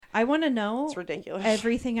I want to know It's ridiculous.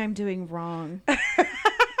 everything I'm doing wrong.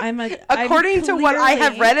 According to what I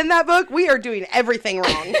have read in that book, we are doing everything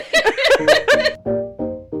wrong.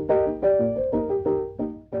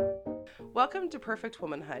 Welcome to Perfect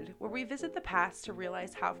Womanhood, where we visit the past to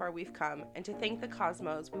realize how far we've come and to thank the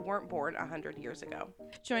cosmos we weren't born 100 years ago.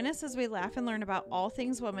 Join us as we laugh and learn about all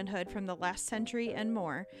things womanhood from the last century and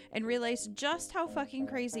more, and realize just how fucking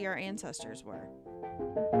crazy our ancestors were.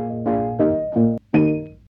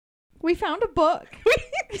 We found a book.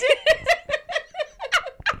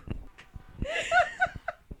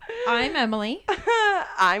 I'm Emily.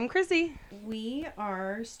 I'm Chrissy. We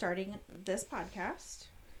are starting this podcast.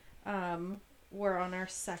 We're on our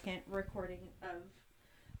second recording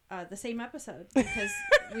of the same episode because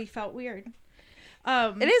we felt weird.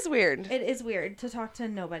 It is weird. It is weird to talk to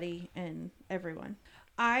nobody and everyone.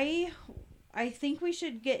 I think we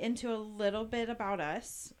should get into a little bit about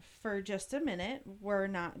us for just a minute. We're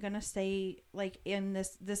not gonna stay like in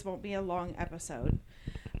this won't be a long episode.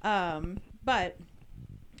 But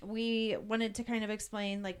we wanted to kind of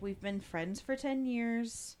explain, like, we've been friends for 10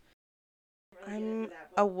 years. I'm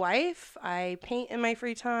a wife. I paint in my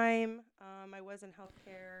free time. I was in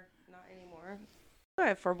healthcare, not anymore. I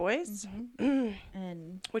have 4 boys,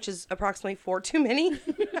 And which is approximately 4 too many.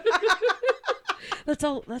 that's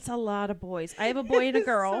a lot of boys. I have a boy and a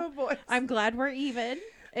girl. So boys. I'm glad we're even.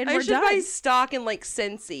 And I we're should done. buy stock in like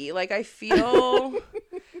Scentsy. Like I feel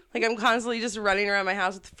like I'm constantly just running around my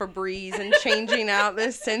house with Febreze and changing out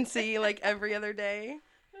this Scentsy like every other day.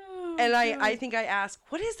 And I think I ask,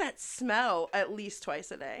 what is that smell at least twice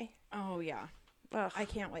a day? Oh, yeah. Ugh. I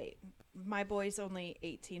can't wait. My boy's only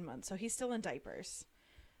 18 months, so he's still in diapers.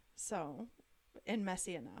 So, and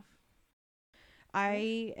messy enough.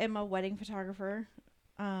 I am a wedding photographer,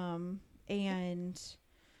 and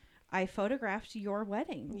I photographed your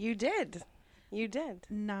wedding. You did.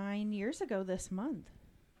 9 years ago this month.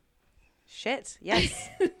 Shit. Yes.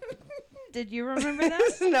 Did you remember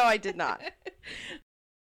that? No, I did not.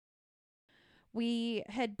 We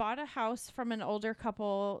had bought a house from an older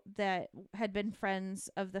couple that had been friends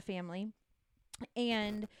of the family,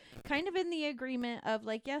 and kind of in the agreement of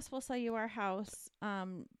like, yes, we'll sell you our house,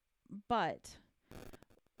 but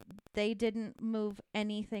they didn't move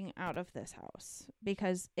anything out of this house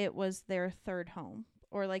because it was their third home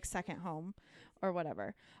or like second home or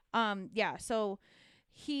whatever. Yeah. So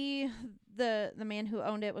the man who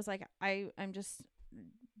owned it was like, I'm just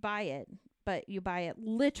buy it. But you buy it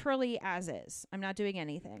literally as is. I'm not doing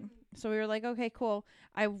anything. So we were like, okay, cool.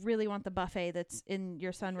 I really want the buffet that's in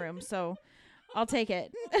your sunroom, so I'll take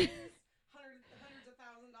it. Hundreds of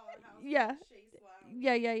 $1,000 house. Yeah. Chase Lounge.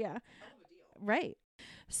 Yeah. Hell of a deal. Right.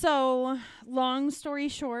 So long story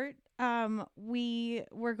short, we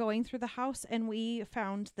were going through the house and we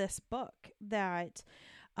found this book that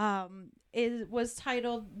was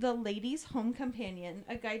titled The Lady's Home Companion,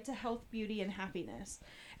 A Guide to Health, Beauty, and Happiness.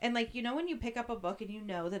 And like, you know, when you pick up a book and you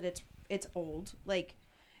know that it's old, like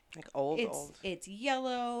old. It's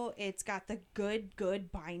yellow. It's got the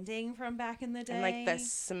good binding from back in the day. And like the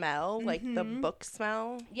smell, like the book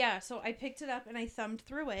smell. Yeah. So I picked it up and I thumbed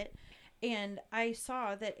through it, and I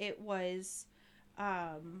saw that it was,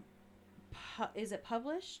 is it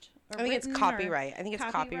published? I think it's copyright. I think it's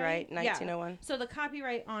copyright 1901. Yeah. So the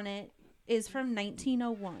copyright on it is from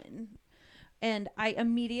 1901. And I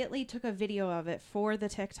immediately took a video of it for the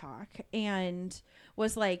TikTok and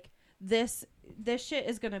was like, this shit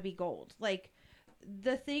is going to be gold. Like,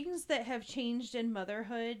 the things that have changed in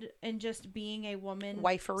motherhood and just being a woman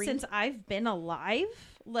Wifery. Since I've been alive,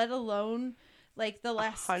 let alone like the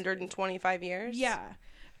last 125 years. Yeah.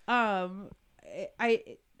 I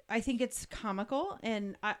think it's comical,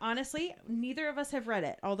 and honestly, neither of us have read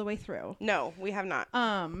it all the way through. No, we have not.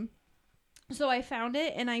 So I found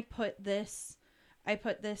it and I put this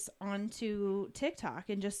onto TikTok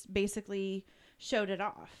and just basically showed it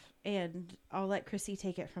off, and I'll let Chrissy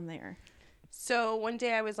take it from there. So one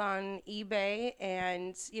day I was on eBay,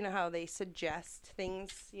 and you know how they suggest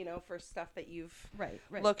things, you know, for stuff that you've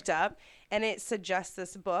looked up, and it suggests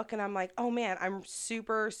this book, and I'm like, oh man, I'm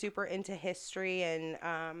super, super into history, and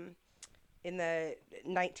in the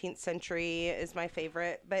 19th century is my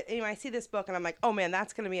favorite. But anyway, I see this book and I'm like, oh man,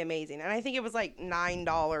 that's going to be amazing. And I think it was like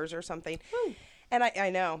 $9 or something. Woo. And I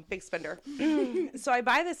know, big spender. So I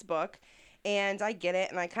buy this book and I get it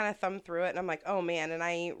and I kind of thumb through it and I'm like, oh man. And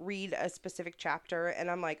I read a specific chapter and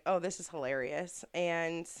I'm like, oh, this is hilarious.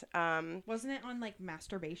 And wasn't it on like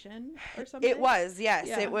masturbation or something? It was, yes.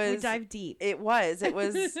 Yeah, it was. We dive deep. It was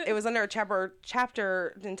under a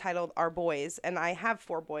chapter entitled Our Boys, and I have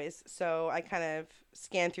 4 boys, so I kind of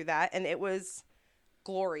scanned through that, and it was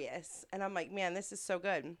glorious. And I'm like, man, this is so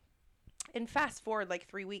good. And fast forward like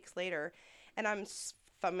 3 weeks later, and I'm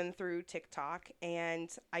thumbing through TikTok, and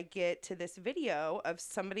I get to this video of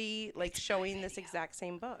somebody like showing this exact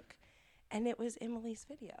same book. And it was Emily's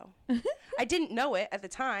video. I didn't know it at the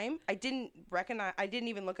time. I didn't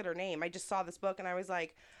even look at her name. I just saw this book and I was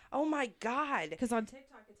like, oh my God. Because on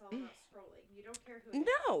TikTok, it's all about scrolling. You don't care who.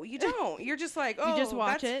 No, you don't. You're just like, oh, you just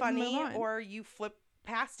watch that's it funny. And move on. Or you flip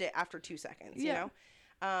past it after 2 seconds, you know?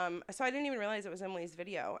 So I didn't even realize it was Emily's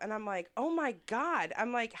video. And I'm like, oh my God.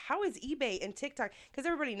 I'm like, how is eBay and TikTok? Because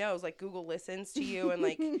everybody knows, like, Google listens to you and,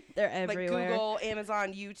 like, they're everywhere. Like Google,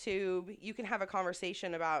 Amazon, YouTube. You can have a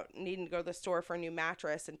conversation about needing to go to the store for a new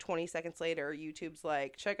mattress. And 20 seconds later, YouTube's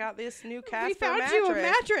like, check out this new Casper mattress. We found you a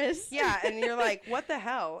mattress. Yeah. And you're like, what the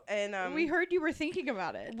hell? And we heard you were thinking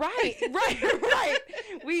about it. Right.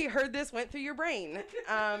 We heard this went through your brain.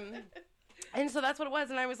 And so that's what it was.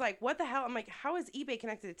 And I was like, what the hell? I'm like, how is eBay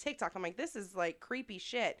connected to TikTok? I'm like, this is like creepy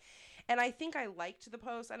shit. And I think I liked the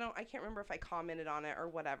post. I can't remember if I commented on it or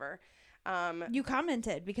whatever. You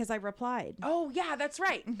commented because I replied. Oh yeah, that's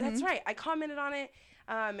right. Mm-hmm. That's right. I commented on it.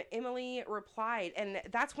 Emily replied, and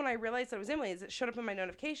that's when I realized that it was Emily. It showed up in my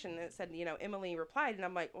notification and it said, Emily replied. And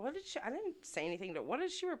I'm like, what did she, I didn't say anything to, what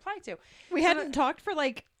did she reply to? We hadn't talked for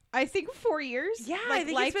like, I think 4 years. Yeah. Like I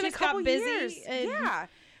think life it's been just a couple got busy. years. Yeah.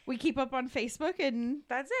 We keep up on Facebook and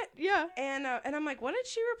that's it. Yeah. And I'm like, what did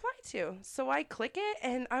she reply to? So I click it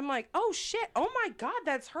and I'm like, oh shit. Oh my God,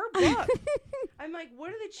 that's her book. I'm like, what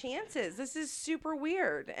are the chances? This is super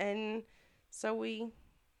weird. And so we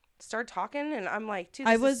start talking and I'm like, dude,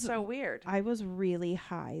 this is so weird. I was really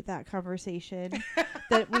high that conversation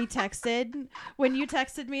that we texted when you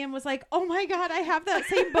texted me and was like, oh my God, I have that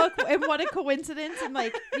same book and what a coincidence. And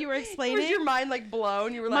like you were explaining. Was your mind like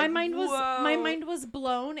blown? You were my like, mind was whoa. My mind was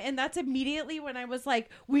blown. And that's immediately when I was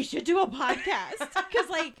like, we should do a podcast. Cause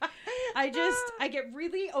like I get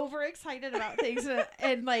really overexcited about things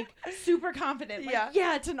and like super confident. Like,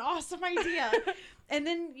 yeah, it's an awesome idea. And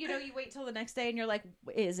then, you wait till the next day and you're like,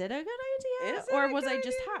 is it a good idea? Or was I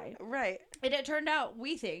just high? Right. And it turned out,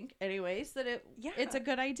 we think, anyways, that it's a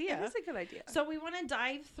good idea. It is a good idea. So we want to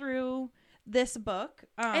dive through this book.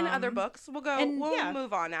 And other books. We'll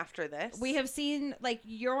move on after this. We have seen, like,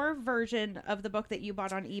 your version of the book that you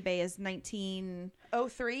bought on eBay is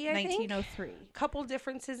 1903, I think. 1903. Couple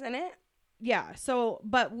differences in it. Yeah. So,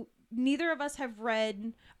 but neither of us have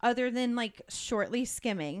read other than, like, shortly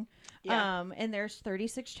skimming. Yeah. And there's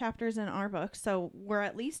 36 chapters in our book, so we're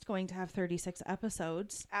at least going to have 36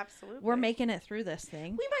 episodes. Absolutely. We're making it through this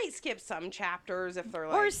thing. We might skip some chapters if they're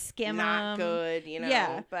like or skim not good,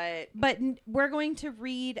 Yeah. But we're going to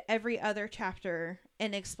read every other chapter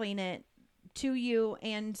and explain it to you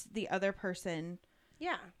and the other person.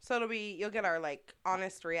 Yeah. So you'll get our like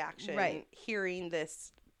honest reaction, right? Hearing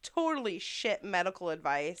this totally shit medical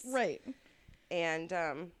advice, right? And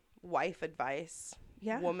wife advice.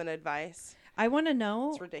 Yeah. Woman advice. I want to know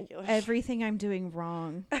it's ridiculous. Everything I'm doing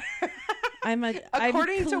wrong.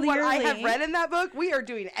 According to what I have read in that book, we are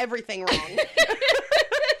doing everything wrong.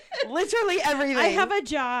 Literally everything. I have a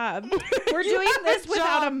job. We're doing this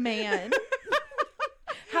without a man.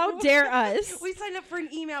 How dare us? We signed up for an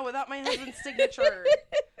email without my husband's signature.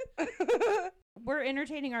 We're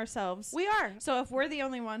entertaining ourselves. We are. So if we're the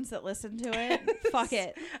only ones that listen to it, fuck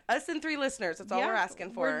it. Us and 3 listeners. That's all we're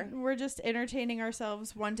asking for. We're just entertaining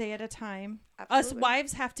ourselves one day at a time. Absolutely. Us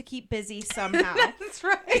wives have to keep busy somehow. That's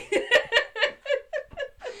right.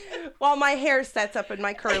 While my hair sets up in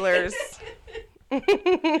my curlers.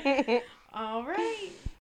 All right.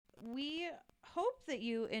 We hope that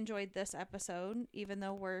you enjoyed this episode, even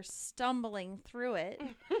though we're stumbling through it.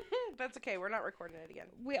 That's okay. We're not recording it again.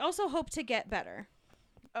 We also hope to get better.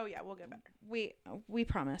 Oh yeah, we'll get better. We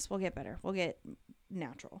promise we'll get better. We'll get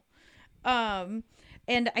natural. And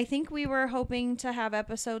I think we were hoping to have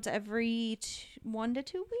episodes every 1 to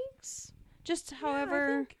 2 weeks. Just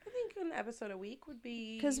however, I think an episode a week would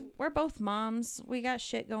be, because we're both moms. We got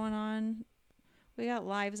shit going on. We got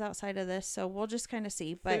lives outside of this, so we'll just kind of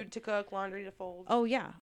see. But food to cook, laundry to fold. Oh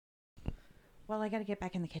yeah. Well, I got to get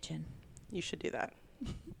back in the kitchen. You should do that.